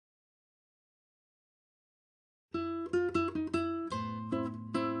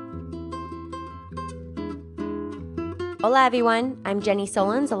Hola everyone, I'm Jenny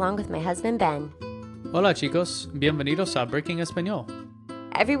Solons along with my husband Ben. Hola chicos, bienvenidos a Breaking Español.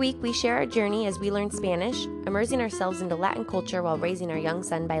 Every week we share our journey as we learn Spanish, immersing ourselves into Latin culture while raising our young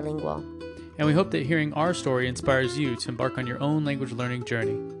son bilingual. And we hope that hearing our story inspires you to embark on your own language learning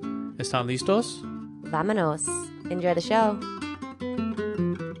journey. ¿Están listos? Vámonos. Enjoy the show.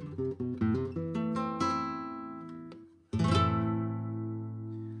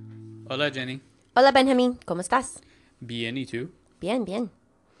 Hola Jenny. Hola Benjamin, ¿cómo estás? Bien, ¿y tú? Bien, bien.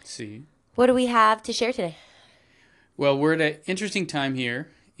 Sí. What do we have to share today? Well, we're at an interesting time here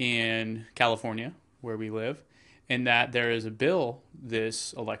in California, where we live, in that there is a bill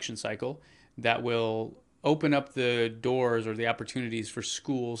this election cycle that will open up the doors or the opportunities for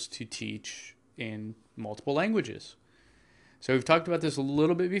schools to teach in multiple languages. So we've talked about this a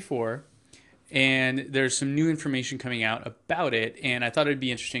little bit before, and there's some new information coming out about it, and I thought it'd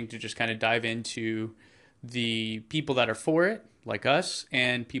be interesting to just kind of dive into the people that are for it, like us,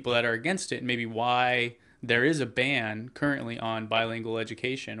 and people that are against it, and maybe why there is a ban currently on bilingual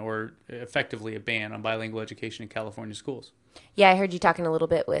education, or effectively a ban on bilingual education in California schools. Yeah, I heard you talking a little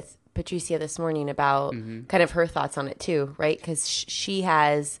bit with Patricia this morning about kind of her thoughts on it too, right? Because she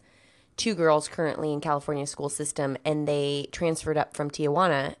has two girls currently in California school system, and they transferred up from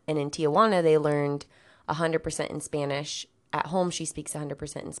Tijuana. And in Tijuana, they learned 100% in Spanish. At home, she speaks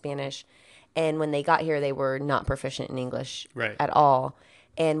 100% in Spanish. And when they got here, they were not proficient in English at all.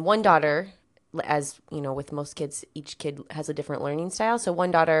 And one daughter, as you know, with most kids, each kid has a different learning style. So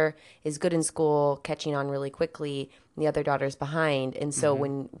one daughter is good in school, catching on really quickly. And the other daughter's behind. And so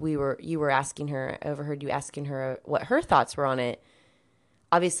when you were asking her, I overheard you asking her what her thoughts were on it.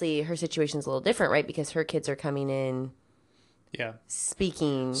 Obviously, her situation's a little different, right? Because her kids are coming in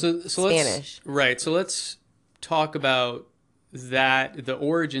speaking Spanish. So let's talk about the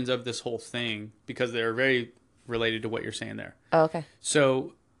origins of this whole thing, because they're very related to what you're saying there. Oh, okay.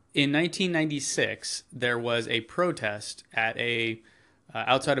 So in 1996, there was a protest at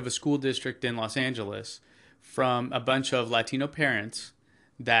outside of a school district in Los Angeles from a bunch of Latino parents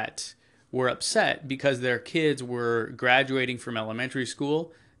that were upset because their kids were graduating from elementary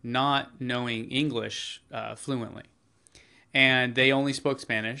school not knowing English fluently. And they only spoke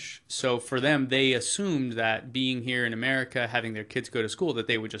Spanish. So for them, they assumed that being here in America, having their kids go to school, that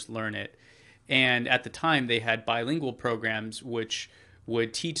they would just learn it. And at the time, they had bilingual programs which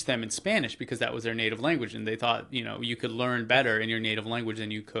would teach them in Spanish because that was their native language. And they thought, you could learn better in your native language than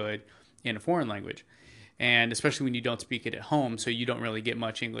you could in a foreign language. And especially when you don't speak it at home, so you don't really get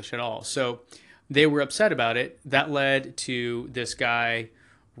much English at all. So they were upset about it. That led to this guy,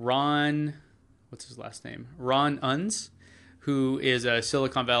 Ron, what's his last name? Ron Unz, who is a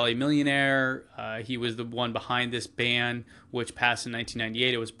Silicon Valley millionaire. He was the one behind this ban, which passed in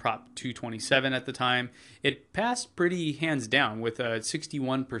 1998. It was Prop 227 at the time. It passed pretty hands down with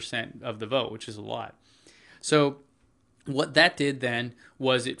 61% of the vote, which is a lot. So what that did then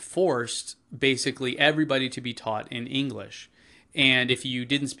was it forced basically everybody to be taught in English. And if you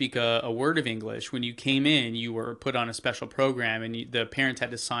didn't speak a word of English, when you came in, you were put on a special program, and the parents had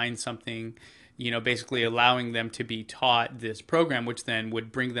to sign something, basically allowing them to be taught this program, which then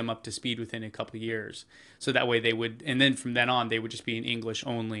would bring them up to speed within a couple of years. So that way they would, and then from then on, they would just be in English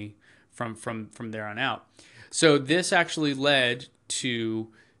only from there on out. So this actually led to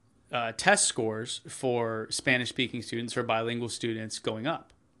test scores for Spanish-speaking students or bilingual students going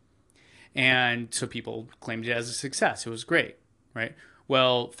up. And so people claimed it as a success. It was great, right?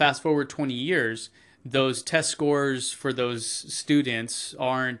 Well, fast forward 20 years, those test scores for those students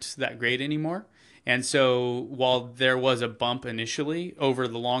aren't that great anymore. And so while there was a bump initially, over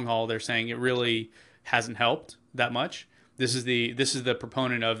the long haul, they're saying it really hasn't helped that much. This is the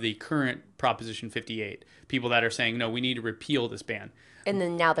proponent of the current Proposition 58. People that are saying, no, we need to repeal this ban. And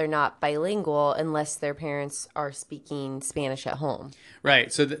then now they're not bilingual unless their parents are speaking Spanish at home.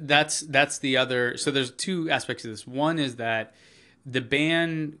 Right. So that's the other. So there's two aspects of this. One is that the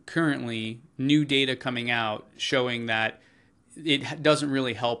ban currently, new data coming out showing that it doesn't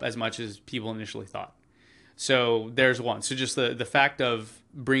really help as much as people initially thought. So there's one. So just the fact of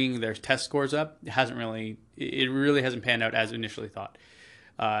bringing their test scores up it really hasn't panned out as initially thought,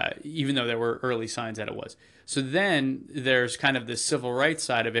 even though there were early signs that it was. So then there's kind of the civil rights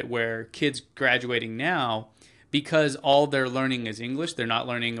side of it, where kids graduating now, because all they're learning is English, they're not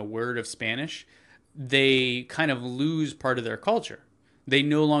learning a word of Spanish, they kind of lose part of their culture. They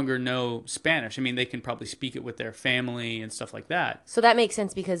no longer know Spanish. I mean, they can probably speak it with their family and stuff like that. So that makes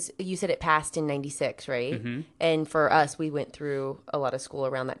sense because you said it passed in 96, right? Mm-hmm. And for us, we went through a lot of school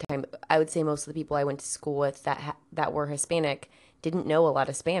around that time. I would say most of the people I went to school with that were Hispanic didn't know a lot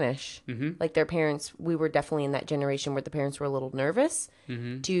of Spanish. Mm-hmm. Like their parents, we were definitely in that generation where the parents were a little nervous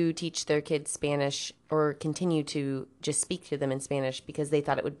to teach their kids Spanish or continue to just speak to them in Spanish because they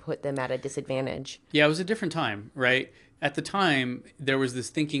thought it would put them at a disadvantage. Yeah, it was a different time, right? At the time, there was this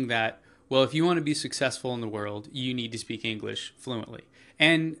thinking that, well, if you want to be successful in the world, you need to speak English fluently.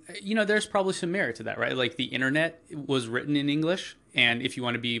 And, there's probably some merit to that, right? Like the internet was written in English. And if you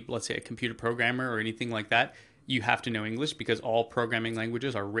want to be, let's say, a computer programmer or anything like that, you have to know English because all programming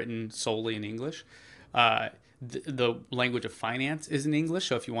languages are written solely in English. The language of finance is in English.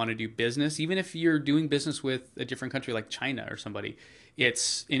 So if you want to do business, even if you're doing business with a different country like China or somebody,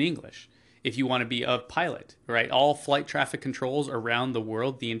 it's in English. If you want to be a pilot, right? All flight traffic controls around the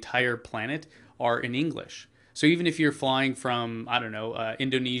world, the entire planet, are in English. So even if you're flying from, I don't know,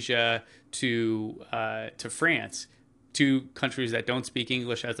 Indonesia to France, two countries that don't speak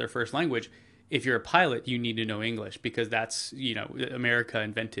English as their first language, if you're a pilot, you need to know English because that's, America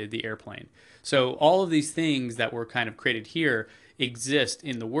invented the airplane. So all of these things that were kind of created here exist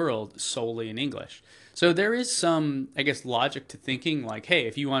in the world solely in English. So there is some, I guess, logic to thinking like, hey,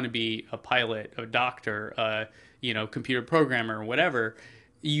 if you want to be a pilot, a doctor, computer programmer, or whatever,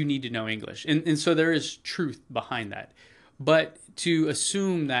 you need to know English. And so there is truth behind that. But to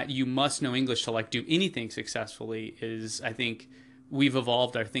assume that you must know English to do anything successfully is, I think, we've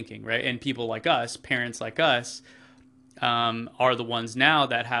evolved our thinking, right? And people like us, parents like us, are the ones now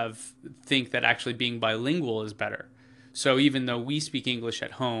that think that actually being bilingual is better. So even though we speak English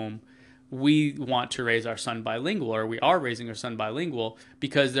at home, we want to raise our son bilingual, or we are raising our son bilingual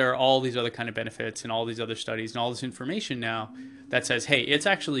because there are all these other kind of benefits and all these other studies and all this information now that says, hey, it's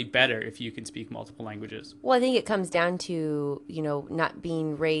actually better if you can speak multiple languages. Well, I think it comes down to, not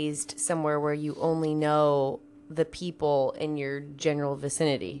being raised somewhere where you only know the people in your general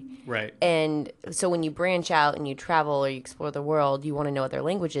vicinity. Right. And so when you branch out and you travel or you explore the world, you want to know other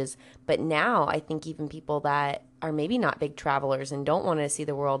languages. But now I think even people that are maybe not big travelers and don't want to see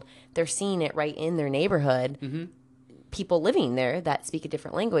the world, they're seeing it right in their neighborhood. Mm-hmm. People living there that speak a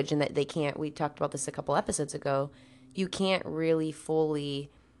different language and that they can't, we talked about this a couple episodes ago, you can't really fully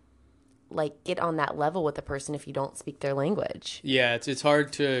get on that level with a person if you don't speak their language. Yeah, it's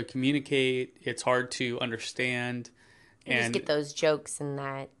hard to communicate. It's hard to understand. And just get those jokes and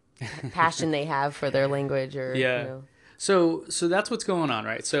that passion they have for their language. Or yeah. So that's what's going on,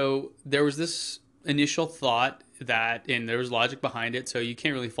 right? So there was this initial thought that, and there was logic behind it, so you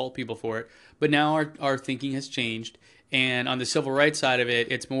can't really fault people for it. But now our thinking has changed. And on the civil rights side of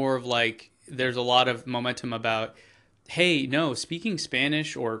it, it's more of there's a lot of momentum about, hey, no, speaking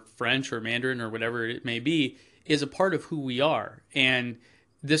Spanish or French or Mandarin or whatever it may be is a part of who we are. And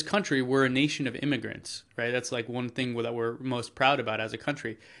this country, we're a nation of immigrants, right? That's one thing that we're most proud about as a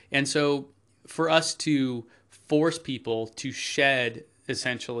country. And so for us to force people to shed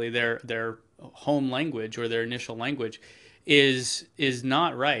essentially their home language or their initial language is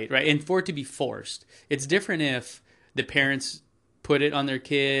not right? And for it to be forced, it's different if the parents put it on their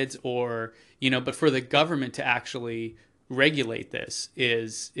kids or, but for the government to actually regulate this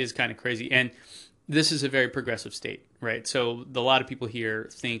is kind of crazy. And this is a very progressive state, right? So a lot of people here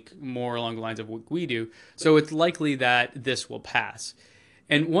think more along the lines of what we do. So it's likely that this will pass.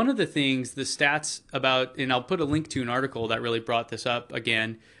 And one of the things, the stats about, and I'll put a link to an article that really brought this up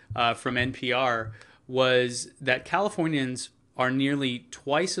again from NPR, was that Californians are nearly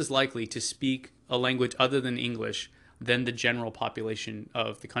twice as likely to speak a language other than English than the general population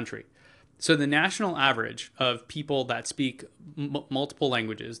of the country. So the national average of people that speak multiple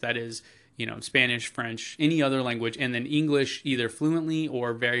languages, that is, Spanish, French, any other language, and then English either fluently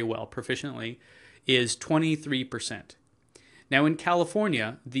or very well, proficiently, is 23%. Now in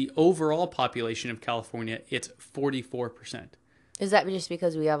California, the overall population of California, it's 44%. Is that just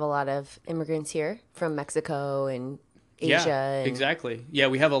because we have a lot of immigrants here from Mexico and Asia? Yeah, exactly. Yeah,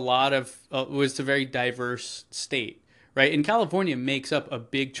 we have a lot of, it's a very diverse state. Right, and California makes up a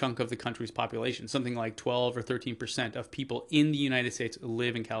big chunk of the country's population. Something like 12 or 13% of people in the United States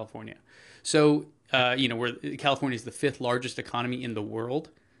live in California. So, California is the fifth largest economy in the world,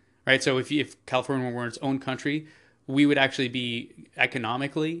 right? So if California were its own country, we would actually be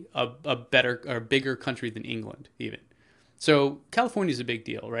economically a better or bigger country than England, even. So California is a big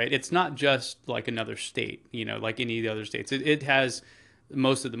deal, right? It's not just like another state, like any of the other states. It has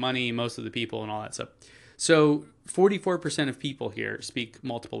most of the money, most of the people, and all that stuff. So 44% of people here speak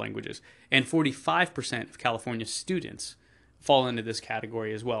multiple languages, and 45% of California students fall into this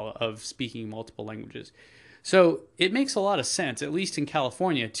category as well of speaking multiple languages. So it makes a lot of sense, at least in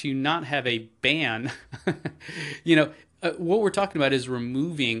California, to not have a ban. What we're talking about is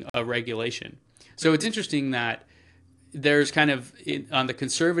removing a regulation. So it's interesting that there's kind of on the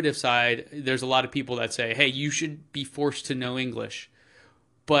conservative side, there's a lot of people that say, hey, you should be forced to know English.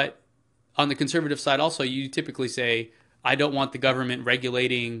 But on the conservative side also, you typically say, I don't want the government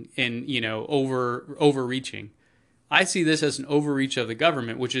regulating and, overreaching. I see this as an overreach of the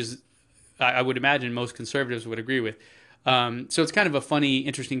government, which is, I would imagine most conservatives would agree with. So it's kind of a funny,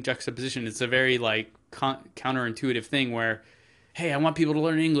 interesting juxtaposition. It's a very counterintuitive thing where, hey, I want people to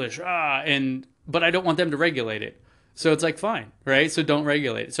learn English, but I don't want them to regulate it. So it's fine, right? So don't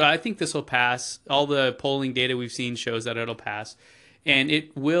regulate it. So I think this will pass. All the polling data we've seen shows that it'll pass. And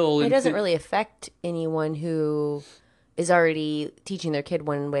it will. It doesn't really affect anyone who is already teaching their kid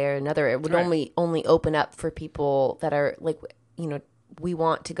one way or another. It would only open up for people that are we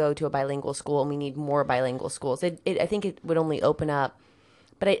want to go to a bilingual school and we need more bilingual schools. I think it would only open up.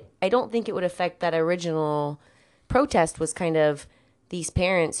 But I don't think it would affect that original protest was kind of these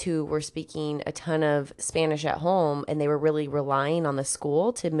parents who were speaking a ton of Spanish at home and they were really relying on the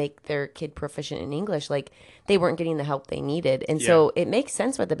school to make their kid proficient in English. They weren't getting the help they needed. And so it makes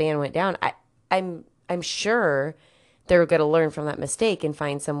sense why the ban went down. I'm sure they're going to learn from that mistake and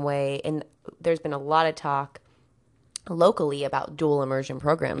find some way. And there's been a lot of talk locally about dual immersion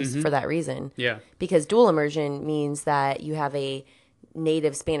programs for that reason. Yeah. Because dual immersion means that you have a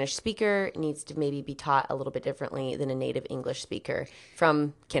native Spanish speaker needs to maybe be taught a little bit differently than a native English speaker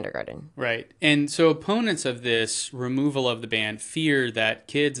from kindergarten. Right. And so opponents of this removal of the ban fear that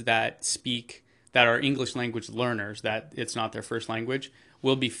kids that are English language learners, that it's not their first language,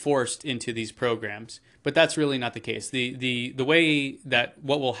 will be forced into these programs. But that's really not the case. The way that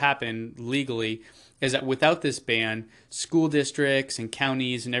what will happen legally is that without this ban, school districts and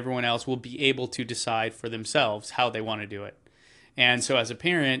counties and everyone else will be able to decide for themselves how they want to do it. And so as a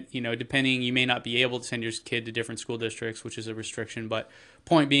parent, depending, you may not be able to send your kid to different school districts, which is a restriction. But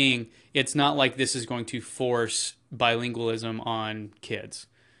point being, it's not like this is going to force bilingualism on kids,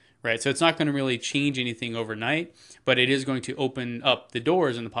 right? So it's not going to really change anything overnight, but it is going to open up the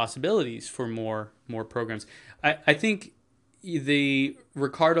doors and the possibilities for more programs. I think the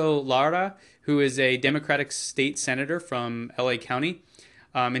Ricardo Lara, who is a Democratic state senator from LA County,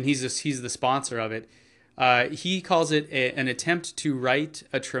 and he's the sponsor of it, he calls it an attempt to right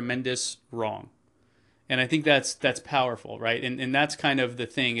a tremendous wrong. And I think that's powerful, right? And that's kind of the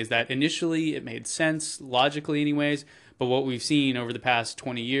thing, is that initially it made sense, logically anyways, but what we've seen over the past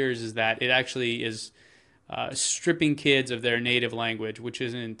 20 years is that it actually is stripping kids of their native language, which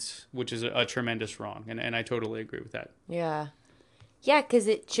is a tremendous wrong. And I totally agree with that. Yeah. Yeah, because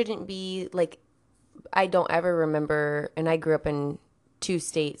it shouldn't be I don't ever remember, and I grew up in 2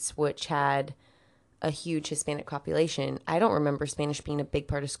 states which had a huge Hispanic population. I don't remember Spanish being a big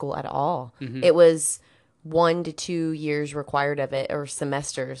part of school at all. Mm-hmm. It was 1 to 2 years required of it, or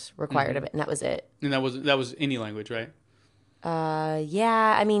semesters required of it, and that was it. And that was any language, right?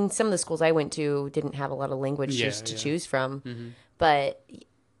 Yeah. I mean, some of the schools I went to didn't have a lot of languages to choose from, but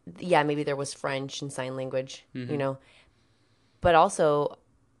yeah, maybe there was French and sign language, But also,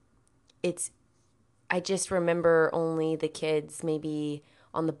 I just remember only the kids maybe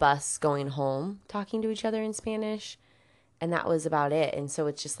on the bus going home talking to each other in Spanish, and that was about it. And so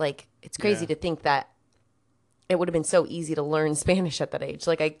it's just it's crazy to think that it would have been so easy to learn Spanish at that age.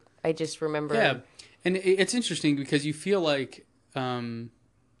 I just remember. Yeah, and it's interesting because you feel like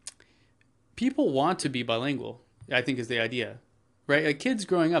people want to be bilingual, I think, is the idea, right? Kids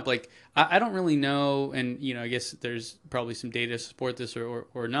growing up, I don't really know, and I guess there's probably some data to support this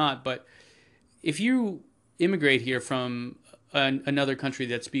or not, but if you immigrate here from another country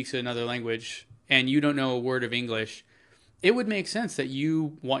that speaks another language and you don't know a word of English, it would make sense that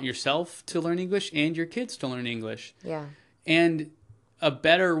you want yourself to learn English and your kids to learn English. Yeah. And a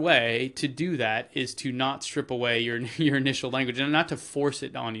better way to do that is to not strip away your initial language, and not to force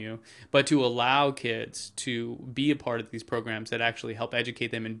it on you, but to allow kids to be a part of these programs that actually help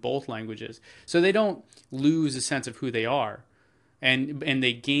educate them in both languages, so they don't lose a sense of who they are. And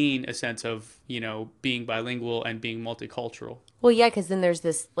they gain a sense of, being bilingual and being multicultural. Well, yeah, because then there's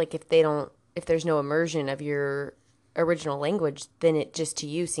this, if there's no immersion of your original language, then it just to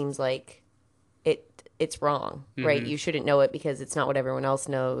you seems like it's wrong, right? You shouldn't know it because it's not what everyone else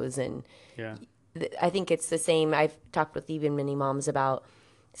knows. And I think it's the same. I've talked with even many moms about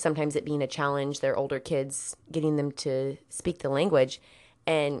sometimes it being a challenge, their older kids, getting them to speak the language.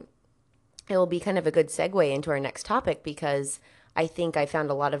 And it will be kind of a good segue into our next topic, because I think I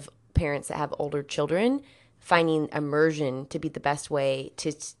found a lot of parents that have older children finding immersion to be the best way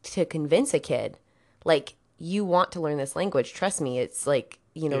to convince a kid, you want to learn this language. Trust me, it's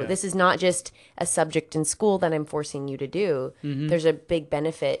Yeah. this is not just a subject in school that I'm forcing you to do. There's a big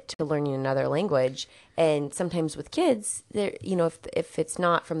benefit to learning another language. And sometimes with kids, there, if it's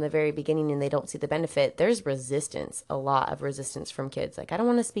not from the very beginning and they don't see the benefit, there's resistance, a lot of resistance from kids. Like, I don't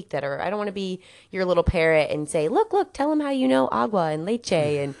want to speak that, or I don't want to be your little parrot and say, look, tell them how you know agua and leche.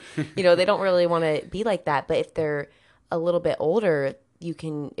 And, they don't really want to be like that. But if they're a little bit older, you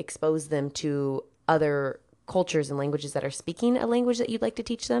can expose them to other cultures and languages that are speaking a language that you'd like to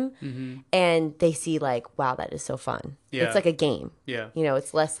teach them. And they see like, wow, that is so fun. Yeah. It's like a game. Yeah.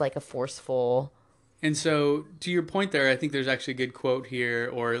 It's less like a forceful. And so, to your point there, I think there's actually a good quote here,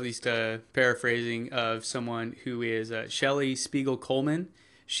 or at least a paraphrasing of someone who is Shelley Spiegel Coleman.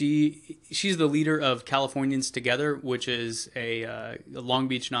 She's the leader of Californians Together, which is a Long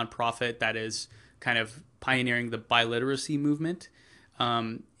Beach nonprofit that is kind of pioneering the biliteracy movement,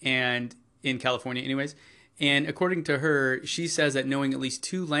 and in California, anyways. And according to her, she says that knowing at least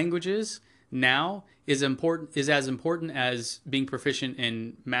 2 languages now is as important as being proficient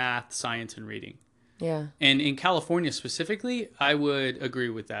in math, science, and reading. Yeah. And in California specifically, I would agree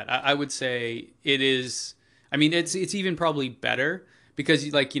with that. I would say it is. I mean, it's even probably better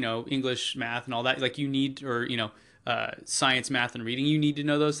because, like, English, math, and all that. Like, you need, or science, math, and reading. You need to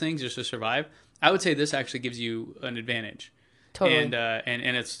know those things just to survive. I would say this actually gives you an advantage. Totally.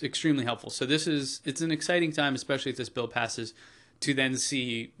 And it's extremely helpful. So it's an exciting time, especially if this bill passes, to then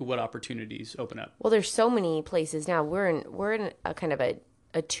see what opportunities open up. Well, there's so many places now. We're in a kind of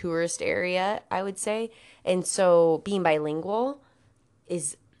a tourist area, I would say. And so being bilingual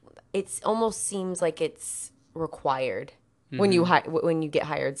it's almost seems like it's required when you get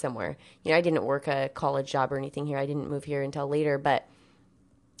hired somewhere. I didn't work a college job or anything here. I didn't move here until later, but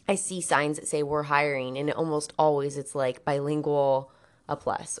I see signs that say we're hiring, and almost always it's like bilingual a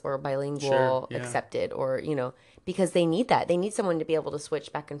plus, or bilingual accepted, or because they need that. They need someone to be able to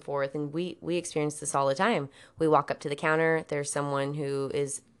switch back and forth, and we experience this all the time. We walk up to the counter, there's someone who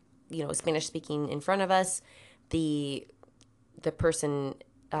is Spanish speaking in front of us. The person,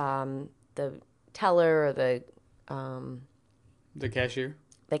 the teller, or the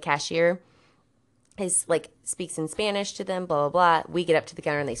cashier is like speaks in Spanish to them, blah blah blah. We get up to the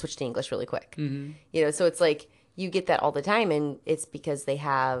counter and they switch to English really quick. So it's like you get that all the time, and it's because they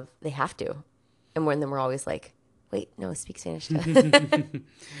have to. And then we're always like, wait, no, speak Spanish to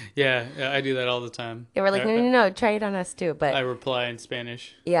Yeah, I do that all the time. Yeah, we're like, no, try it on us too. But I reply in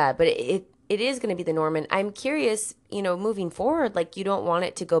Spanish. Yeah, but it is going to be the norm, and I'm curious, moving forward, like, you don't want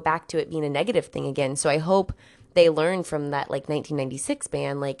it to go back to it being a negative thing again. So I hope they learn from that, like, 1996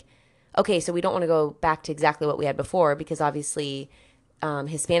 ban, like, okay, so we don't want to go back to exactly what we had before, because obviously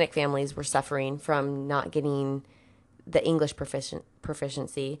Hispanic families were suffering from not getting the English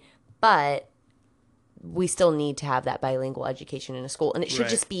proficiency, but we still need to have that bilingual education in a school, and it should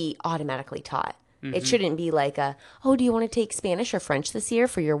just be automatically taught. It shouldn't be like do you want to take Spanish or French this year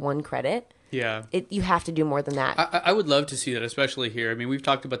for your 1 credit? Yeah. You have to do more than that. I would love to see that, especially here. I mean, we've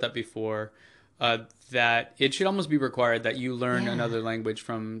talked about that before, that it should almost be required that you learn another language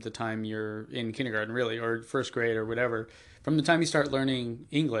from the time you're in kindergarten, really, or first grade or whatever. From the time you start learning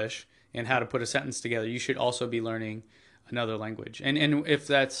English and how to put a sentence together, you should also be learning another language. And if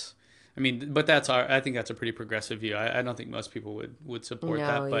that's... I mean, but I think that's a pretty progressive view. I don't think most people would support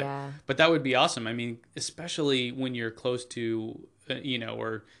that, but that would be awesome. I mean, especially when you're close to,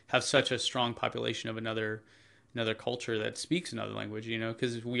 or have such a strong population of another culture that speaks another language,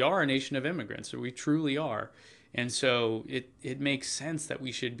 because we are a nation of immigrants, or we truly are. And so it makes sense that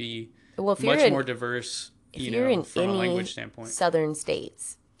we should be much more diverse, from a language standpoint. Southern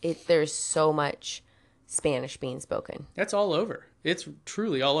states, there's so much Spanish being spoken. That's all over. It's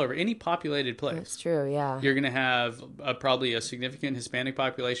truly all over. Any populated place. That's true, yeah. You're going to have probably a significant Hispanic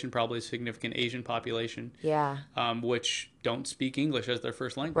population, probably a significant Asian population. Yeah. Which don't speak English as their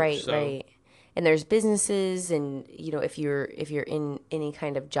first language. Right, right. And there's businesses, and if you're in any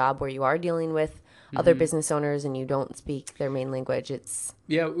kind of job where you are dealing with other business owners and you don't speak their main language, it's...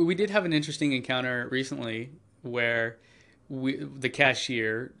 Yeah, we did have an interesting encounter recently where the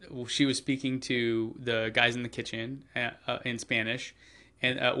cashier, she was speaking to the guys in the kitchen in Spanish,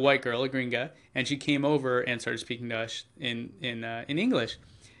 and a white girl, a gringa, and she came over and started speaking to us in English,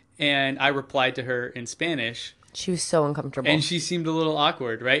 and I replied to her in Spanish. She was so uncomfortable, and she seemed a little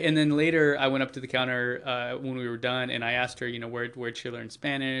awkward, right? And then later, I went up to the counter when we were done, and I asked her, where'd she learn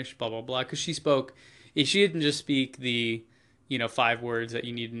Spanish, blah blah blah, because she didn't just speak the 5 words that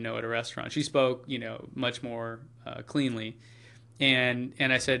you need to know at a restaurant. She spoke, much more cleanly. And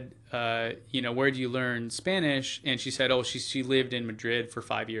I said, where do you learn Spanish? And she said, she lived in Madrid for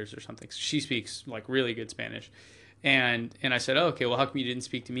 5 years or something. So she speaks like really good Spanish. And I said, oh, okay, well, how come you didn't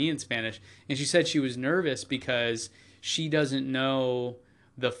speak to me in Spanish? And she said she was nervous because she doesn't know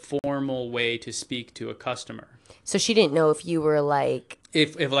the formal way to speak to a customer. So she didn't know if you were like...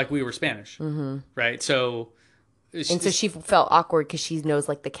 If like we were Spanish, right? So... And so she felt awkward because she knows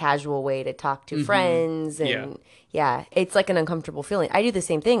like the casual way to talk to friends. And yeah, it's like an uncomfortable feeling. I do the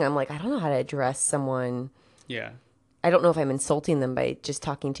same thing. I'm like, I don't know how to address someone. Yeah. I don't know if I'm insulting them by just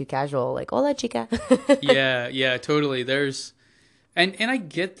talking too casual, like, hola, chica. Yeah, totally. There's, and I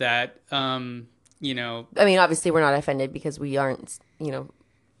get that, you know. I mean, obviously we're not offended because we aren't, you know,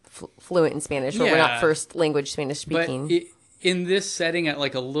 fluent in Spanish, or we're not first language Spanish speaking. But in this setting at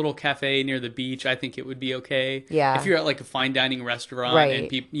like a little cafe near the beach, I think it would be okay. Yeah. If you're at like a fine dining restaurant and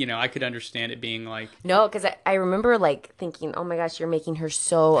people, you know, I could understand it being like. No, because I remember like thinking, oh my gosh, you're making her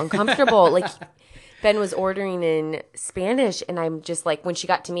so uncomfortable. Like Ben was ordering in Spanish, and I'm just like, when she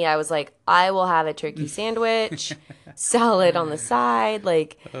got to me, I was like, I will have a turkey sandwich, salad on the side.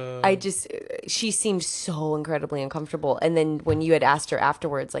 Like, she seemed so incredibly uncomfortable. And then when you had asked her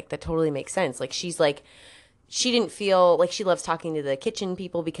afterwards, like, that totally makes sense. Like, she's like, she didn't feel like she loves talking to the kitchen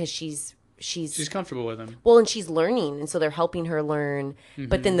people because she's comfortable with them. Well, and she's learning, and so they're helping her learn.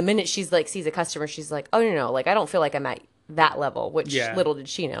 But then the minute she's like sees a customer, she's like, oh no, like I don't feel like I'm at that level. Which little did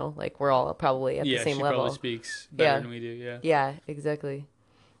she know, like we're all probably at the same level. Yeah, she probably speaks better than we do. Yeah, exactly.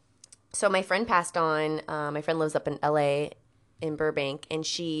 So my friend passed on. My friend lives up in LA, in Burbank, and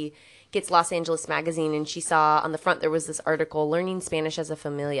she gets Los Angeles Magazine, and she saw on the front there was this article, "Learning Spanish as a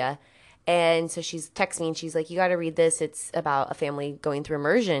Familia." And so she's texting me, and she's like, you got to read this. It's about a family going through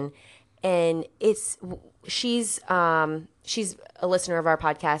immersion. And she's a listener of our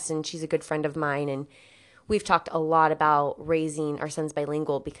podcast, and she's a good friend of mine. And we've talked a lot about raising our sons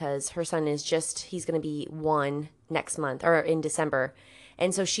bilingual because her son is he's going to be 1 next month or in December.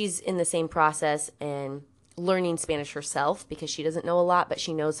 And so she's in the same process and learning Spanish herself because she doesn't know a lot, but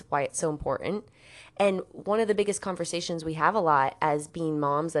she knows why it's so important. And one of the biggest conversations we have a lot as being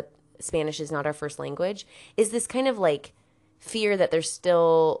moms that Spanish is not our first language is this kind of like fear that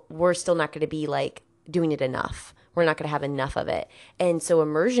we're still not going to be like doing it enough. We're not going to have enough of it. And so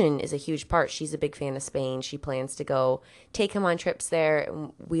immersion is a huge part. She's a big fan of Spain. She plans to go take him on trips there.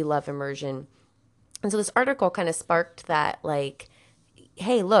 We love immersion. And so this article kind of sparked that like,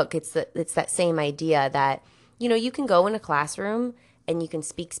 hey, look, it's that same idea that, you know, you can go in a classroom and you can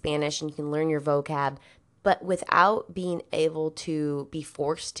speak Spanish and you can learn your vocab, but without being able to be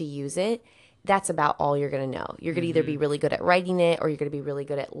forced to use it, that's about all you're going to know. You're going to either be really good at writing it, or you're going to be really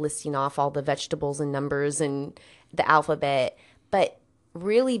good at listing off all the vegetables and numbers and the alphabet. But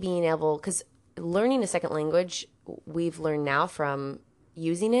really being able, because learning a second language, we've learned now from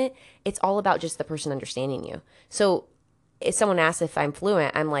using it, it's all about just the person understanding you. So if someone asks if I'm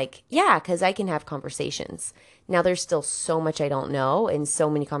fluent, I'm like, yeah, because I can have conversations. Now, there's still so much I don't know and so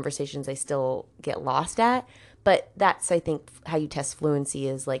many conversations I still get lost at. But that's, I think, how you test fluency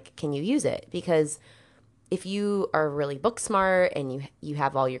is like, can you use it? Because if you are really book smart and you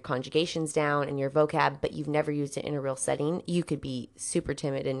have all your conjugations down and your vocab, but you've never used it in a real setting, you could be super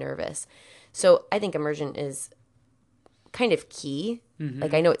timid and nervous. So I think immersion is kind of key.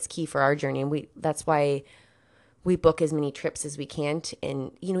 Like, I know it's key for our journey, and that's why we book as many trips as we can.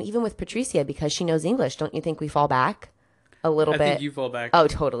 And, you know, even with Patricia, because she knows English, don't you think we fall back a little bit? I think you fall back. Oh,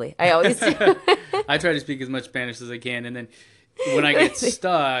 totally. I always do. I try to speak as much Spanish as I can, and then when I get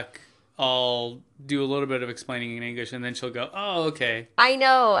stuck, I'll do a little bit of explaining in English, and then she'll go, oh, okay. I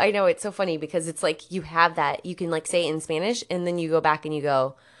know. It's so funny because it's like you have that. You can like say it in Spanish, and then you go back and you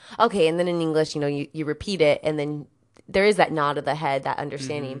go, okay. And then in English, you know, you repeat it, and then there is that nod of the head, that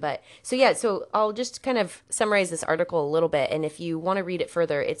understanding. But so I'll just kind of summarize this article a little bit. And if you want to read it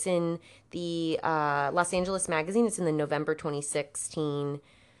further, it's in the Los Angeles Magazine. It's in the November 2016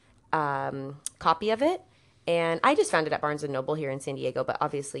 copy of it. And I just found it at Barnes & Noble here in San Diego, but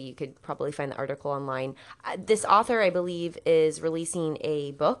obviously you could probably find the article online. This author, I believe, is releasing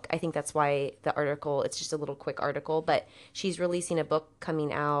a book. I think that's why the article, it's just a little quick article, but she's releasing a book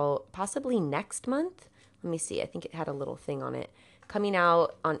coming out possibly next month. Let me see. I think it had a little thing on it. Coming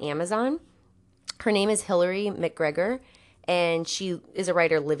out on Amazon. Her name is Hillary McGregor, and she is a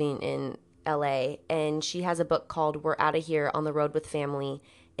writer living in LA, and she has a book called We're Outta Here on the Road with Family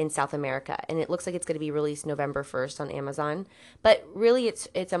in South America, and it looks like it's going to be released November 1st on Amazon. But really,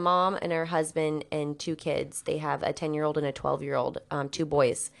 it's a mom and her husband and 2 kids. They have a 10-year-old and a 12-year-old, 2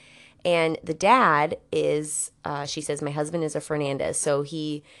 boys. And the dad is, she says, my husband is a Fernandez, so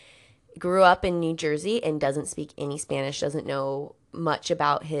he grew up in New Jersey and doesn't speak any Spanish, doesn't know much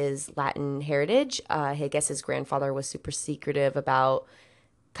about his Latin heritage. I guess his grandfather was super secretive about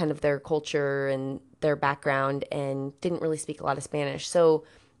kind of their culture and their background and didn't really speak a lot of Spanish. So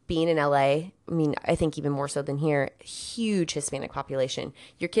being in LA, I mean, I think even more so than here, huge Hispanic population.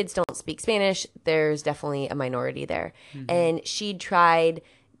 Your kids don't speak Spanish. There's definitely a minority there. And she tried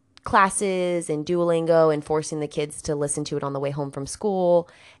classes and Duolingo and forcing the kids to listen to it on the way home from school.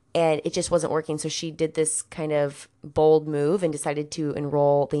 And it just wasn't working. So she did this kind of bold move and decided to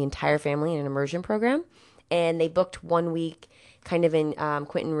enroll the entire family in an immersion program. And they booked 1 week kind of in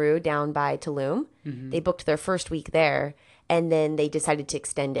Quentin Rue down by Tulum. They booked their first week there. And then they decided to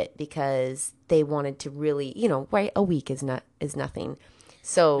extend it because they wanted to really, right? A week is nothing.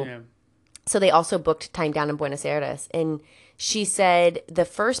 So they also booked time down in Buenos Aires. And she said the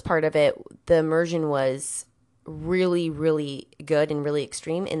first part of it, the immersion was really, really good and really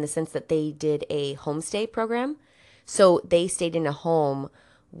extreme in the sense that they did a homestay program. So they stayed in a home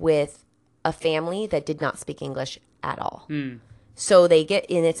with a family that did not speak English at all. So they get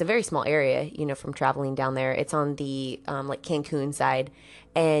in, it's a very small area, from traveling down there. It's on the like Cancun side.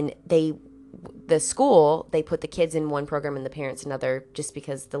 And the school, they put the kids in one program and the parents another just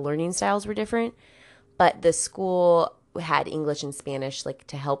because the learning styles were different. But the school had English and Spanish like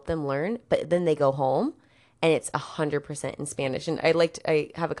to help them learn. But then they go home and it's 100% in Spanish. And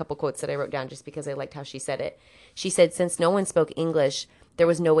I have a couple quotes that I wrote down just because I liked how she said it. She said, since no one spoke English, there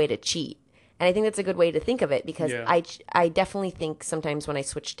was no way to cheat. And I think that's a good way to think of it because I definitely think sometimes when I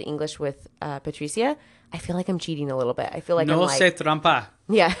switch to English with Patricia, I feel like I'm cheating a little bit. I feel like no se trampa.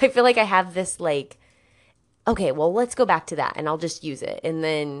 Yeah, I feel like I have this like, okay, well, let's go back to that and I'll just use it. And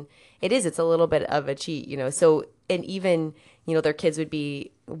then it's a little bit of a cheat, So, and even, their kids would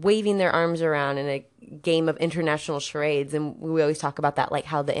be waving their arms around in a game of international charades. And we always talk about that, like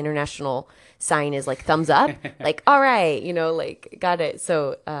how the international sign is like thumbs up, like, all right, like got it.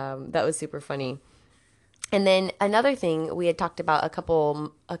 So that was super funny. And then another thing we had talked about a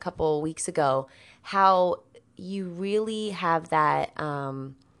couple weeks ago, how you really have that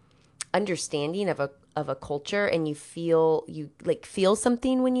understanding of a culture and you feel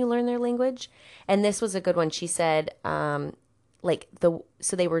something when you learn their language. And this was a good one. She said,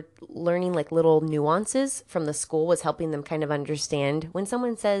 so they were learning like little nuances from the school was helping them kind of understand when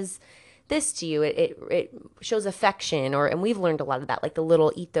someone says this to you, it shows affection and we've learned a lot of that, like the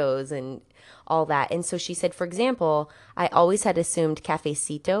little itos and all that. And so she said, for example, I always had assumed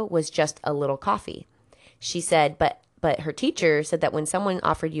cafecito was just a little coffee. She said, but her teacher said that when someone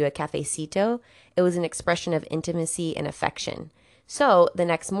offered you a cafecito, it was an expression of intimacy and affection. So the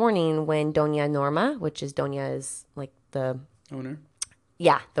next morning when Doña Norma, which is Doña is like the owner.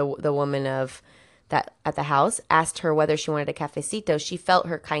 Yeah, the woman of that at the house, asked her whether she wanted a cafecito. She felt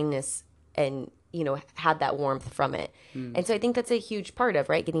her kindness and, had that warmth from it. And so I think that's a huge part of,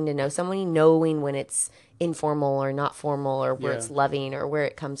 right, getting to know someone, knowing when it's informal or not formal or where it's loving or where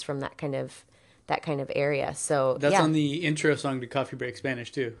it comes from, that kind of area. So that's on the intro song to Coffee Break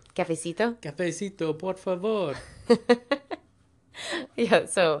Spanish too. Cafecito? Cafecito, por favor. Yeah,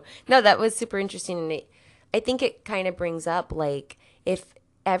 so no, that was super interesting. And I think it kind of brings up, like, if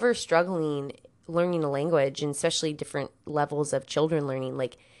ever struggling learning a language, and especially different levels of children learning,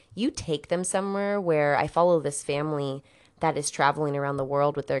 like, you take them somewhere where I follow this family that is traveling around the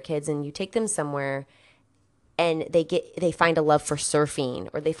world with their kids, and you take them somewhere and they find a love for surfing,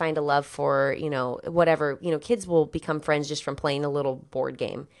 or they find a love for, whatever, kids will become friends just from playing a little board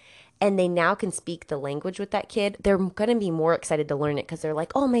game. And they now can speak the language with that kid. They're going to be more excited to learn it because they're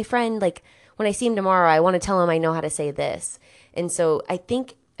like, oh, my friend, like, when I see him tomorrow, I want to tell him I know how to say this. And so I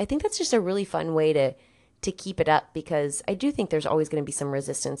think that's just a really fun way to keep it up, because I do think there's always going to be some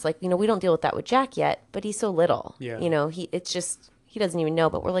resistance. Like, we don't deal with that with Jack yet, but he's so little. Yeah. He doesn't even know,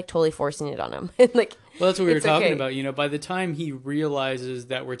 but we're like totally forcing it on him. Like, well, that's what we were talking about. By the time he realizes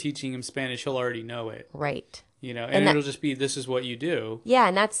that we're teaching him Spanish, he'll already know it. Right. And it'll just be, this is what you do. Yeah,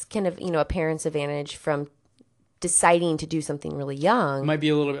 and that's kind of, a parent's advantage from deciding to do something really young. It might be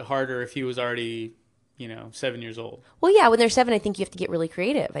a little bit harder if he was already, 7 years old. Well, yeah, when they're 7, I think you have to get really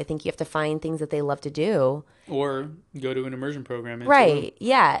creative. I think you have to find things that they love to do. Or go to an immersion program. Right,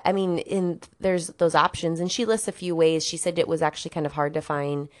 yeah. I mean, there's those options. And she lists a few ways. She said it was actually kind of hard to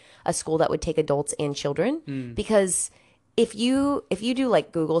find a school that would take adults and children. Because if you do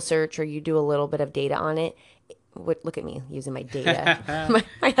like Google search, or you do a little bit of data on it, look at me using my data.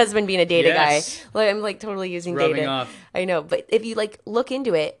 my husband being a data guy. Like, I'm like totally using data. Off. I know, but if you like look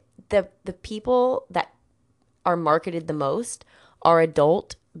into it, the people that are marketed the most are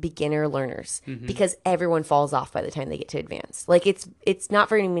adult beginner learners, because everyone falls off by the time they get to advanced. Like, it's not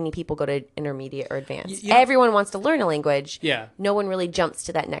very many people go to intermediate or advanced. Everyone wants to learn a language. Yeah. No one really jumps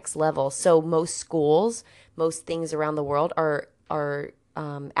to that next level. So most schools, most things around the world are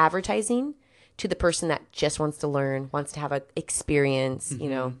advertising to the person that just wants to learn, wants to have an experience, you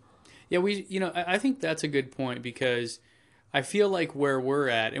know. Yeah, I think that's a good point because I feel like where we're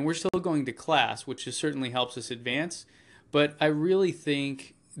at, and we're still going to class, which certainly helps us advance, but I really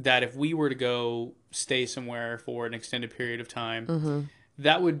think that if we were to go stay somewhere for an extended period of time,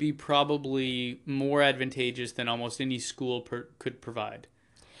 that would be probably more advantageous than almost any school could provide.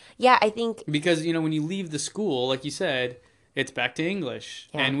 Yeah, I think Because, when you leave the school, like you said, it's back to English.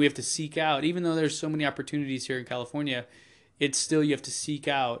 Yeah. And we have to seek out, even though there's so many opportunities here in California, it's still, you have to seek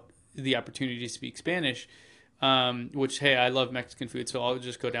out the opportunity to speak Spanish. Which, hey, I love Mexican food, so I'll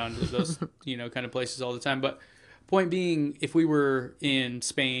just go down to those, kind of places all the time. But point being, if we were in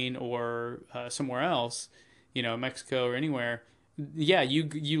Spain or somewhere else, Mexico or anywhere, yeah,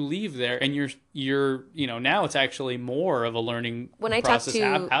 you leave there and you're now it's actually more of a learning process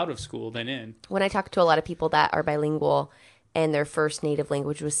out of school than in. When I talk to a lot of people that are bilingual and their first native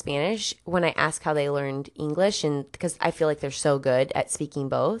language was Spanish, when I ask how they learned English, and because I feel like they're so good at speaking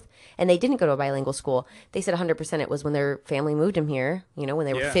both, and they didn't go to a bilingual school, they said 100% it was when their family moved them here, when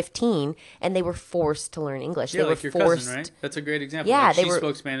they were 15, and they were forced to learn English. Yeah, they like were your forced, cousin, right? That's a great example. Yeah, like she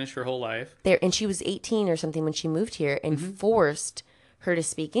spoke Spanish her whole life. And she was 18 or something when she moved here, and forced her to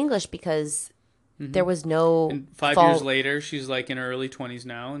speak English because there was no And 5 years later, she's like in her early 20s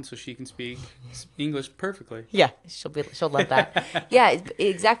now, and so she can speak English perfectly. Yeah, she'll love that. Yeah,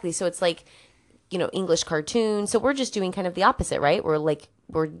 exactly. So it's like, English cartoons. So we're just doing kind of the opposite, right?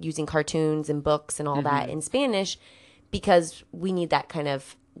 We're using cartoons and books and all that in Spanish because we need that kind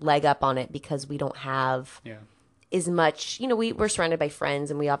of leg up on it because we don't have as much, we're surrounded by friends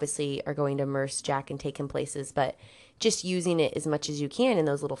and we obviously are going to immerse Jack and take him places, but just using it as much as you can in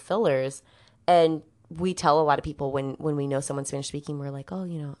those little fillers. And we tell a lot of people when we know someone's Spanish speaking, we're like, oh,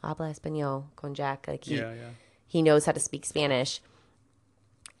 habla español con Jack. Like he knows how to speak Spanish.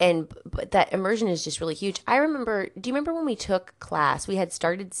 But that immersion is just really huge. Do you remember when we took class? We had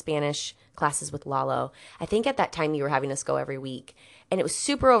started Spanish classes with Lalo. I think at that time you were having us go every week. And it was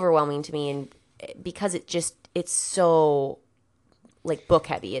super overwhelming to me. And because it's so like book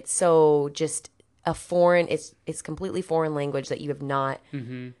heavy. It's so just it's completely foreign language that you have not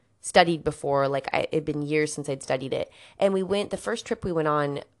studied before. Like it'd been years since I'd studied it. And the first trip we went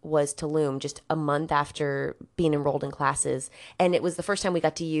on was Tulum just a month after being enrolled in classes. And it was the first time we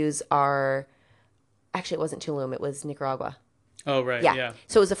got to use actually it wasn't Tulum, it was Nicaragua. Oh, right. Yeah.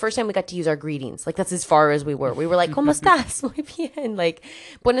 So it was the first time we got to use our greetings. Like that's as far as we were. We were like, ¿Cómo estás? Muy bien. Like,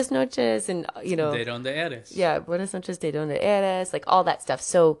 buenas noches. And, ¿De dónde eres? Yeah. Buenas noches. ¿De dónde eres? Like all that stuff.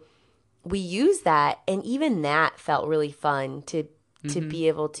 So we used that. And even that felt really fun to be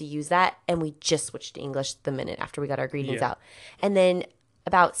able to use that. And we just switched to English the minute after we got our greetings out. And then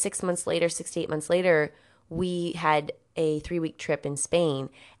about 6 to 8 months later, we had a 3-week trip in Spain,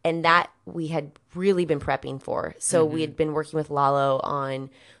 and that we had really been prepping for. So we had been working with Lalo on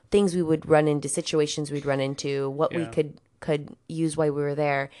things we would run into, situations we'd run into, what we could use while we were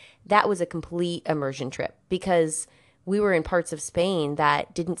there. That was a complete immersion trip because we were in parts of Spain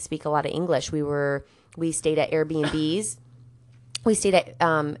that didn't speak a lot of English. We stayed at Airbnbs. We stayed at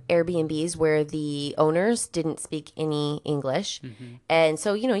Airbnbs where the owners didn't speak any English. And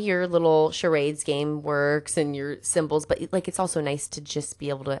so, your little charades game works and your symbols, but like it's also nice to just be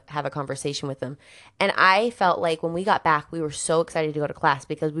able to have a conversation with them. And I felt like when we got back, we were so excited to go to class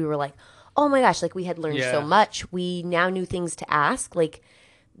because we were like, oh my gosh, like we had learned so much. We now knew things to ask. Like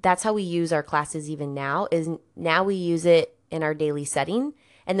that's how we use our classes even now, is now we use it in our daily setting.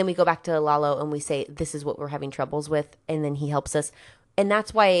 And then we go back to Lalo and we say, this is what we're having troubles with. And then he helps us. And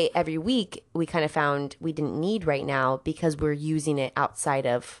that's why every week we kind of found we didn't need right now because we're using it outside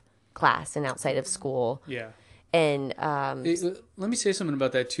of class and outside of school. Yeah. And let me say something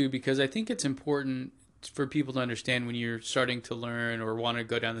about that too, because I think it's important for people to understand when you're starting to learn or want to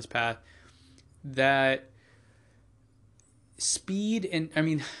go down this path that speed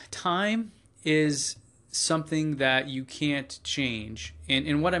and time is something that you can't change.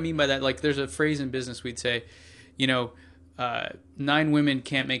 And what I mean by that, like there's a phrase in business we'd say, 9 women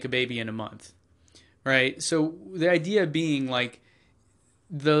can't make a baby in a month, right? So the idea being like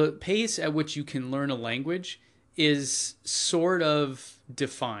the pace at which you can learn a language is sort of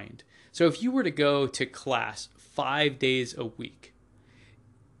defined. So if you were to go to class 5 days a week,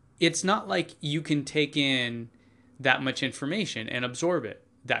 it's not like you can take in that much information and absorb it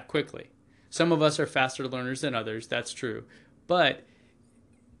that quickly. Some of us are faster learners than others. That's true. But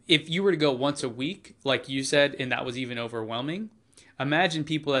if you were to go once a week, like you said, and that was even overwhelming, imagine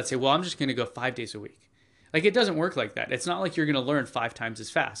people that say, well, I'm just going to go 5 days a week. Like it doesn't work like that. It's not like you're going to learn 5 times as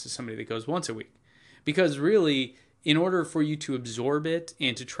fast as somebody that goes once a week. Because really, in order for you to absorb it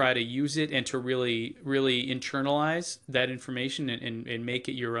and to try to use it and to really, really internalize that information and make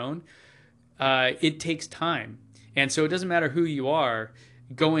it your own, it takes time. And so it doesn't matter who you are,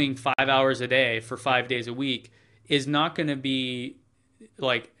 going 5 hours a day for 5 days a week is not going to be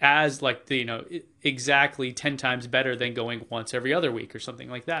exactly 10 times better than going once every other week or something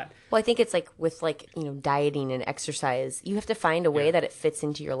like that. Well, I think it's like with dieting and exercise, you have to find a way that it fits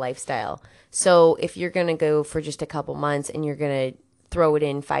into your lifestyle. So if you're going to go for just a couple months and you're going to throw it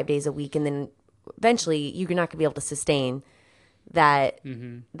in 5 days a week, and then eventually you're not going to be able to sustain that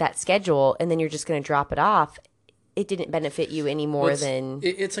schedule, and then you're just going to drop it off, it didn't benefit you any more than...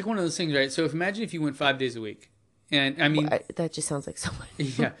 It's like one of those things, right? So imagine if you went 5 days a week. And I mean... that just sounds like so much.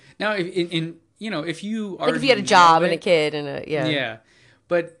 Yeah. Now, if you are... Like if you had a job and a kid and a... Yeah. Yeah.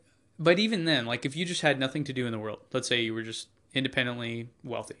 But even then, like if you just had nothing to do in the world, let's say you were just independently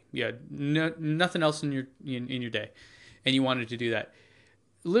wealthy. You had nothing else in your day, and you wanted to do that.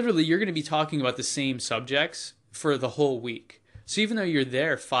 Literally, you're going to be talking about the same subjects for the whole week. So even though you're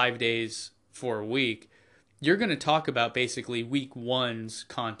there 5 days for a week, you're going to talk about basically week one's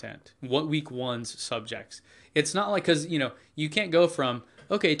content, week one's subjects. It's not like, because, you can't go from,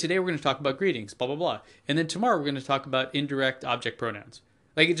 okay, today we're going to talk about greetings, blah, blah, blah. And then tomorrow we're going to talk about indirect object pronouns.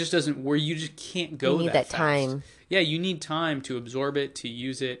 Like it just doesn't, where you just can't go that fast. You need that time. Yeah, you need time to absorb it, to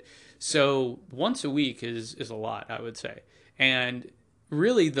use it. So once a week is a lot, I would say. And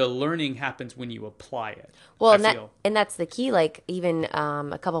really the learning happens when you apply it. Well, and that's the key. Like even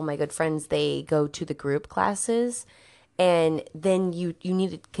a couple of my good friends, they go to the group classes, and then you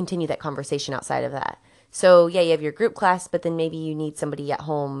need to continue that conversation outside of that. So yeah, you have your group class, but then maybe you need somebody at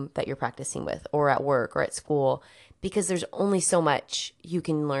home that you're practicing with, or at work or at school, because there's only so much you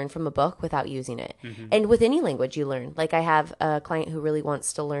can learn from a book without using it. Mm-hmm. And with any language you learn. Like I have a client who really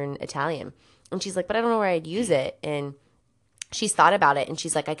wants to learn Italian, and she's like, but I don't know where I'd use it. And she's thought about it, and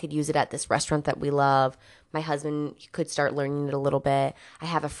she's like, I could use it at this restaurant that we love. My husband could start learning it a little bit. I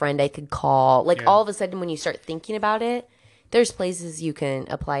have a friend I could call. Like all of a sudden when you start thinking about it, there's places you can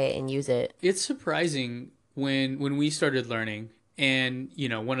apply it and use it. It's surprising when we started learning, and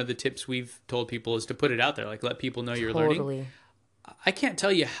one of the tips we've told people is to put it out there, like let people know you're learning. I can't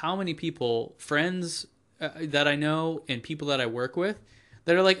tell you how many people, friends that I know and people that I work with,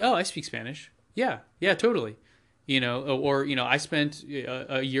 that are like, oh, I speak Spanish. Yeah, totally. Or I spent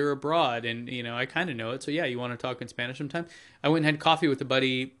a year abroad, and I kind of know it. So yeah, you want to talk in Spanish sometime? I went and had coffee with a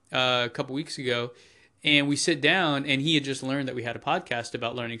buddy a couple weeks ago, and we sit down, and he had just learned that we had a podcast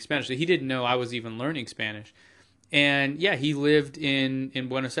about learning Spanish. So he didn't know I was even learning Spanish. And yeah, he lived in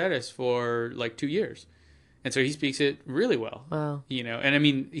Buenos Aires for like 2 years. And so he speaks it really well. Wow. And I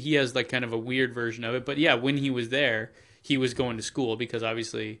mean, he has like kind of a weird version of it. But yeah, when he was there, he was going to school, because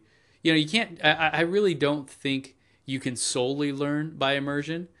obviously, you can't, I really don't think you can solely learn by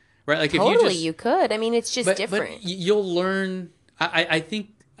immersion, right? Like totally, if you could. I mean, it's just different. But you'll learn, I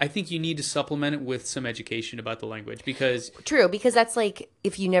think you need to supplement it with some education about the language, because... True, because that's like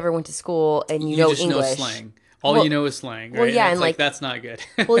if you never went to school and you know just English. Know slang. All you know is slang, right? Well, yeah, and like that's not good.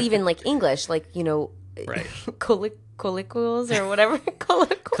 Well, even like English, like, right. Colloquials or whatever.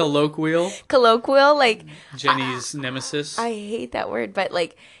 Colloquial, like... Jenny's nemesis. I hate that word, but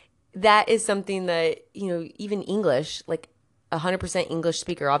like that is something that, even English, like 100% English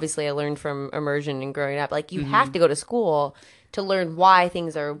speaker, obviously I learned from immersion and growing up, like you have to go to school to learn why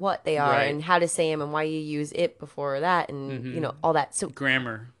things are what they are, and how to say them, and why you use it before that, and all that. So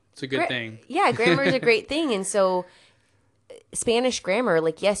grammar, it's a good thing. Yeah, grammar is a great thing. And so Spanish grammar,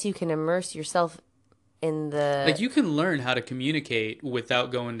 like, yes, you can immerse yourself in the... Like you can learn how to communicate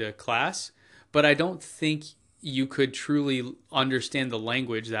without going to class, but I don't think you could truly understand the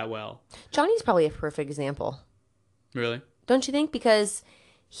language that well. Johnny's probably a perfect example. Really? Don't you think? Because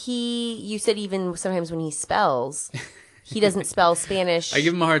you said even sometimes when he spells, he doesn't spell Spanish. I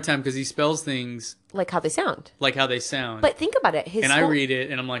give him a hard time because he spells things like how they sound. But think about it. I read it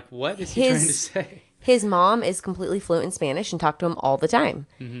and I'm like, what is he trying to say? His mom is completely fluent in Spanish and talked to him all the time.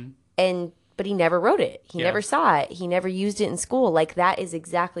 Mm-hmm. But he never wrote it. He never saw it. He never used it in school. Like, that is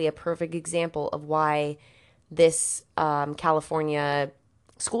exactly a perfect example of why this California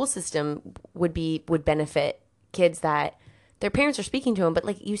school system would benefit kids that their parents are speaking to them, but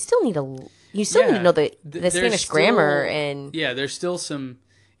like you still need to know the Spanish grammar, and there's still some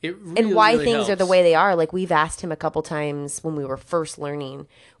and why really things helps. Are the way they are. Like, we've asked him a couple times when we were first learning.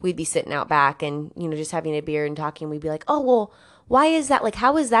 We'd be sitting out back and just having a beer and talking. We'd be like, oh well, why is that? Like,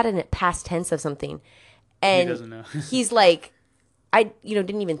 how is that in a past tense of something? And he doesn't know. He's like, I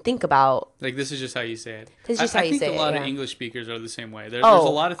didn't even think about, like, this is just how you say it. This is just how you say it. I think a lot of English speakers are the same way. There's a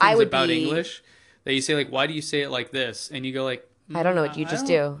lot of things about English that you say like, why do you say it like this? And you go like, I don't know what you just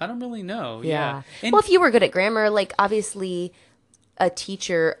do. I don't really know. Yeah. And Well, if you were good at grammar, like obviously a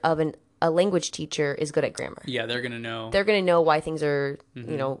teacher of a language teacher is good at grammar. yeah, they're going to know. They're going to know why things are,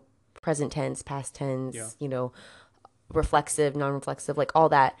 present tense, past tense, Yeah. Reflexive, non-reflexive, like all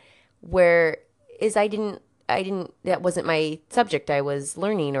that. Whereas I didn't, that wasn't my subject I was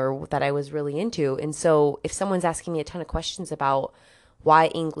learning or that I was really into. And so if someone's asking me a ton of questions about why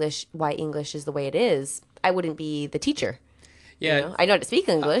English is the way it is, I wouldn't be the teacher. Yeah. I know how to speak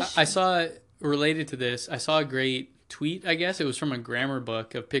English. I saw, related to this, I saw a great tweet, I guess. It was from a grammar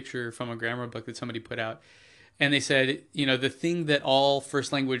book, a picture from a grammar book that somebody put out. And they said, the thing that all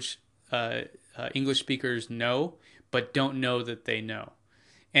first language English speakers know, but don't know that they know.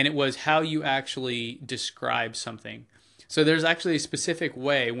 And it was how you actually describe something. So there's actually a specific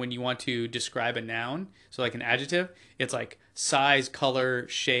way when you want to describe a noun. So like an adjective, it's like size, color,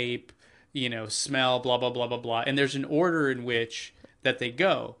 shape, smell, blah, blah, blah, blah, blah. And there's an order in which that they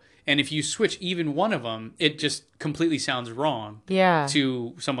go. And if you switch even one of them, it just completely sounds wrong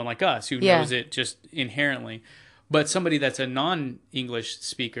to someone like us who knows it just inherently. But somebody that's a non-English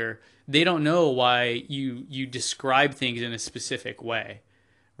speaker, they don't know why you describe things in a specific way,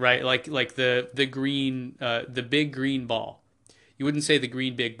 right? Like the green, the big green ball. You wouldn't say the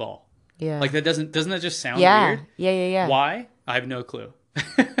green big ball. Yeah. Like doesn't that just sound weird? Yeah. Why? I have no clue.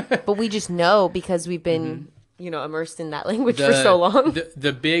 But we just know because we've been, immersed in that language for so long.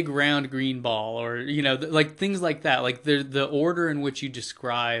 The big round green ball, or like things like that. Like the order in which you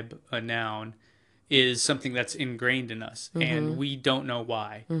describe a noun is something that's ingrained in us, and we don't know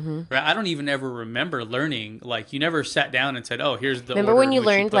why. Right? I don't even ever remember learning. Like you never sat down and said, "Oh, here's the." Remember order when in you which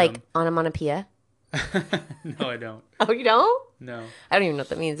learned put like them. onomatopoeia? No, I don't. Oh, you don't? No. I don't even know what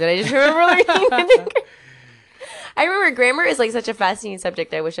that means, but I just remember learning. I remember grammar is like such a fascinating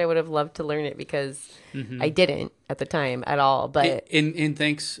subject. I wish I would have loved to learn it because I didn't at the time at all. But in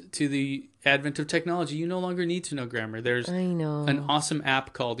thanks to the advent of technology, you no longer need to know grammar. There's an awesome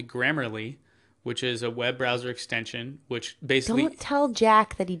app called Grammarly, which is a web browser extension, which basically... Don't tell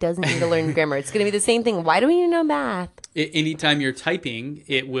Jack that he doesn't need to learn grammar. It's going to be the same thing. Why do we need to know math? Anytime you're typing,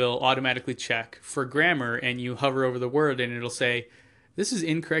 it will automatically check for grammar, and you hover over the word, and it'll say, this is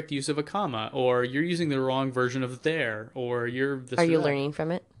incorrect use of a comma, or you're using the wrong version of there, or you're... This Are or you that. learning from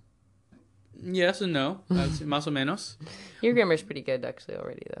it? Yes and no. Más o menos. Your grammar's pretty good, actually,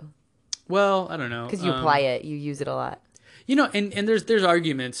 already, though. Well, I don't know. Because you apply it. You use it a lot. And there's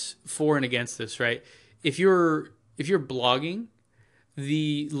arguments for and against this, right? If you're blogging,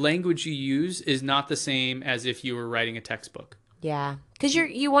 the language you use is not the same as if you were writing a textbook. Yeah, because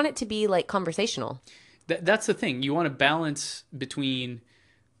you want it to be like conversational. That's the thing. You want to balance between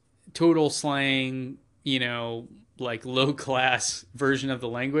total slang, like low class version of the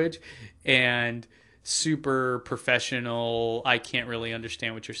language, and super professional, I can't really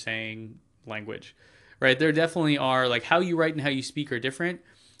understand what you're saying language. Right? There definitely are, like, how you write and how you speak are different.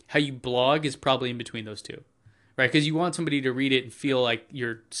 How you blog is probably in between those two. Right? Because you want somebody to read it and feel like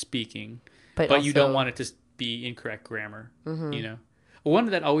you're speaking, but also, you don't want it to be incorrect grammar. One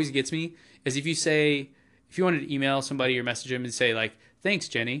that always gets me is if you wanted to email somebody or message them and say, like, thanks,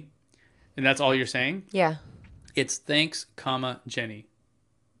 Jenny, and that's all you're saying. Yeah. It's thanks, comma, Jenny.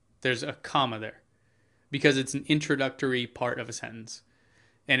 There's a comma there because it's an introductory part of a sentence.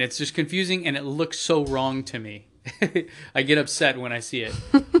 And it's just confusing, and it looks so wrong to me. I get upset when I see it,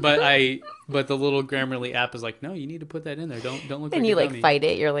 but the little Grammarly app is like, no, you need to put that in there. Don't look. And like you a like dummy. fight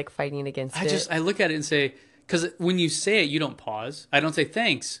it. You're like fighting against it. I look at it and say, because when you say it, you don't pause. I don't say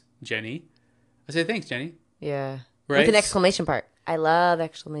thanks, Jenny. I say thanks, Jenny. Yeah. Right. With an exclamation mark. I love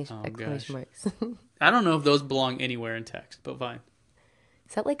exclamation gosh. marks. I don't know if those belong anywhere in text, but fine.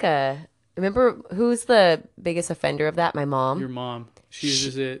 Is that like remember who's the biggest offender of that? My mom. Your mom. She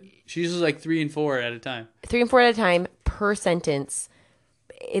uses it. She uses like 3 and 4 at a time. 3 and 4 at a time per sentence,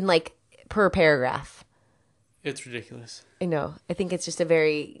 in like per paragraph. It's ridiculous. I know. I think it's just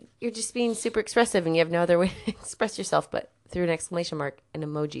you're just being super expressive, and you have no other way to express yourself but through an exclamation mark and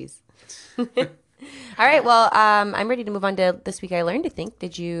emojis. All right. Well, I'm ready to move on to This Week I Learned, I think.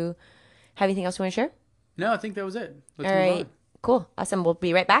 Did you have anything else you want to share? No, I think that was it. Let's All move right. on. Cool. Awesome. We'll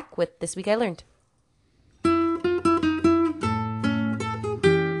be right back with This Week I Learned.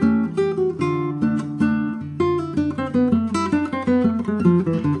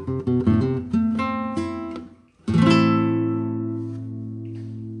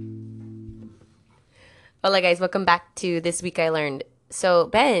 Hola, guys. Welcome back to This Week I Learned. So,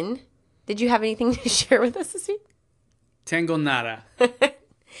 Ben, did you have anything to share with us this week? Tengo nada.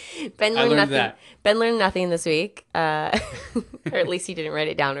 Ben I learned learned nothing. that. Ben learned nothing this week, or at least he didn't write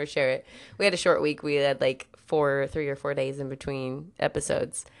it down or share it. We had a short week. We had like 3 or 4 days in between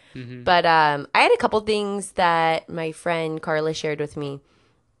episodes. But I had a couple things that my friend Carla shared with me.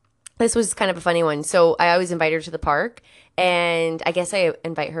 This was kind of a funny one. So I always invite her to the park, and I guess I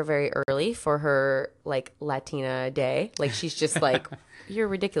invite her very early for her like Latina day. Like she's just like, you're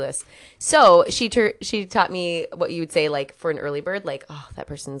ridiculous. So she taught me what you would say like for an early bird, like, oh, that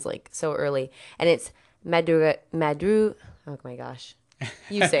person's like so early, and it's madru. Oh my gosh,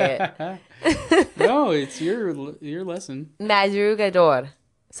 you say it. No, it's your lesson. Madrugador.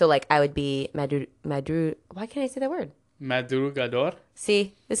 So like I would be madru. Why can't I say that word? Madrugador.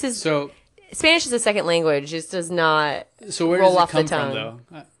 See, this is So Spanish is a second language. It does not where roll does it off the come from tongue.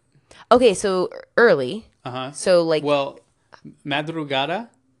 though? Okay, so early. Uh-huh. So like Well, madrugada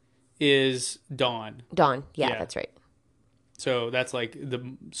is dawn. dawn. Yeah, Yeah. that's right. So that's like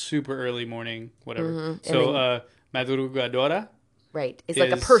the super early morning, whatever. Mm-hmm. So madrugadora. Right. It's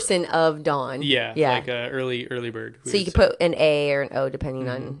like a is- person of dawn. Yeah, Yeah. like a early bird. So you could put an A or an O depending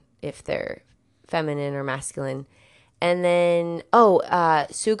on if they're feminine or masculine. And then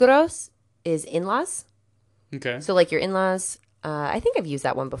suegros is in-laws. Okay. So like your in-laws, I think I've used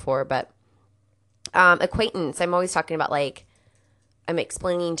that one before, but acquaintance, I'm always talking about like I'm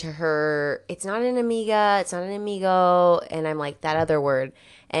explaining to her it's not an amiga, it's not an amigo, and I'm like that other word,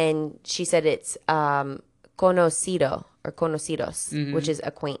 and she said it's conocido or conocidos, which is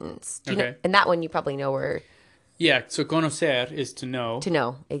acquaintance. Do you know? Okay. And that one you probably know where Yeah, so conocer is to know. to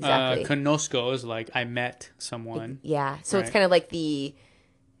know exactly. Conozco is like I met someone. Yeah, so it's Right. kind of like the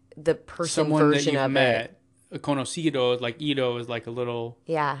person Someone that version you of met. it. A conocido is like Ido is like a little,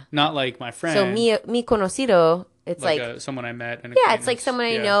 Yeah. not like my friend. So mi conocido, it's like someone I met. yeah, it's like someone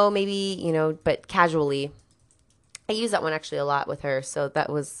I Yeah. know, maybe, but casually. I use that one actually a lot with her, so that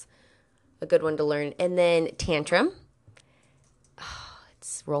was a good one to learn. And then tantrum. Oh,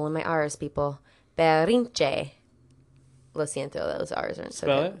 it's rolling my R's, people. Berrinche. Lo siento, those R's aren't so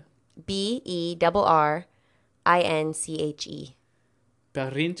Spell good. it. Berrinche.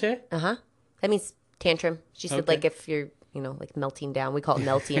 Berrinche? Uh-huh. That means tantrum. She said, Okay. like, if you're, like melting down. We call it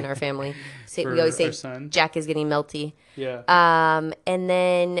melty in our family. So For we always say our son. Jack is getting melty. Yeah. And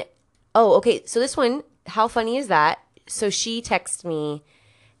then, okay. So this one, how funny is that? So she texts me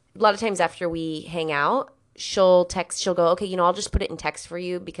a lot of times after we hang out. She'll go, okay, I'll just put it in text for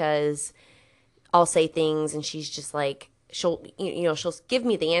you because I'll say things, and she's just like, she'll give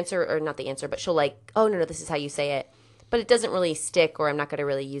me the answer, or not the answer, but she'll like, oh no, this is how you say it. But it doesn't really stick, or I'm not going to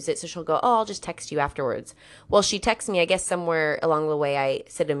really use it. So she'll go, oh, I'll just text you afterwards. Well, she texts me, I guess somewhere along the way I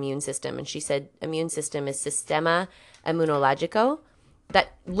said immune system. And she said immune system is sistema immunologico.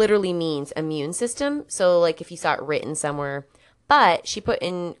 That literally means immune system. So like if you saw it written somewhere. But she put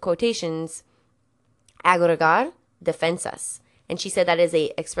in quotations, agregar defensas. And she said that is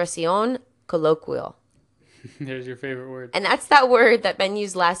a expresión coloquial. There's your favorite word. And that's that word that Ben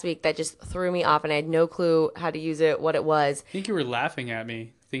used last week that just threw me off, and I had no clue how to use it, what it was. I think you were laughing at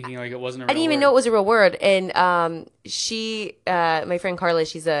me, thinking like it wasn't a real I didn't even word. know it was a real word. And my friend Carla,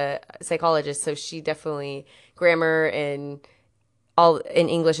 she's a psychologist, so she definitely, grammar and all in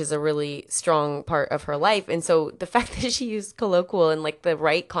English is a really strong part of her life. And so the fact that she used colloquial in like the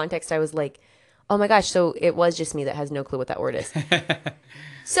right context, I was like, oh my gosh, so it was just me that has no clue what that word is.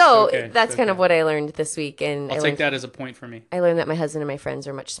 So that's kind of what I learned this week. And I'll take that as a point for me. I learned that my husband and my friends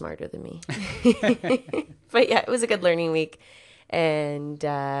are much smarter than me. But yeah, it was a good learning week. And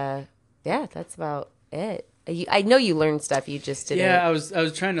yeah, that's about it. I know you learned stuff. You just didn't. Yeah, I was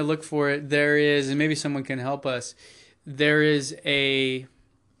trying to look for it. There is, and maybe someone can help us. There is a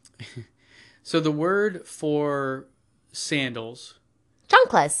so the word for sandals,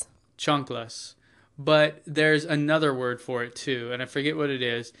 chanclas, but there's another word for it too, and I forget what it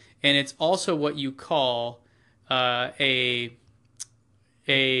is. And it's also what you call a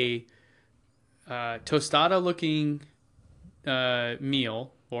tostada looking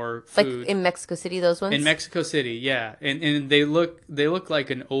meal or food. Like in Mexico City, those ones? In Mexico City, yeah, and they look like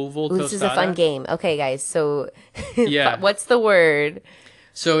an oval tostada. This is a fun game. Okay, guys. So, Yeah. what's the word?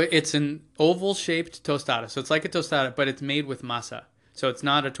 So it's an oval shaped tostada. So it's like a tostada, but it's made with masa. So it's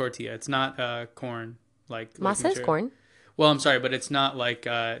not a tortilla. It's not corn like Masa is material. corn. Well, I'm sorry, but it's not like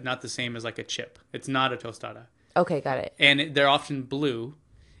not the same as like a chip. It's not a tostada, Okay, got it. and they're often blue,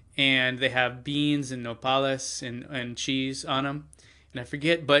 and they have beans and nopales and cheese on them. And I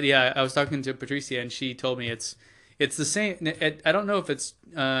forget, but yeah, I was talking to Patricia, and she told me it's the same. I don't know if it's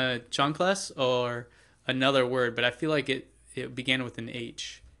chanclas or another word, but I feel like it began with an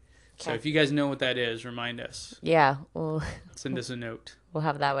H. So if you guys know what that is, remind us. Yeah. Send us a note. We'll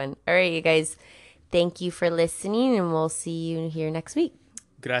have that one. All right, you guys. Thank you for listening, and we'll see you here next week.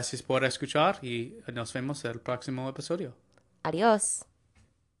 Gracias por escuchar y nos vemos el próximo episodio. Adios.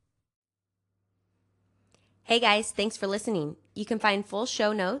 Hey guys, thanks for listening. You can find full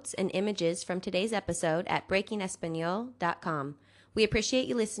show notes and images from today's episode at breakingespanol.com. We appreciate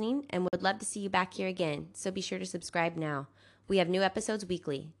you listening and would love to see you back here again, so be sure to subscribe now. We have new episodes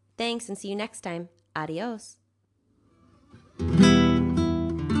weekly. Thanks and see you next time. Adios.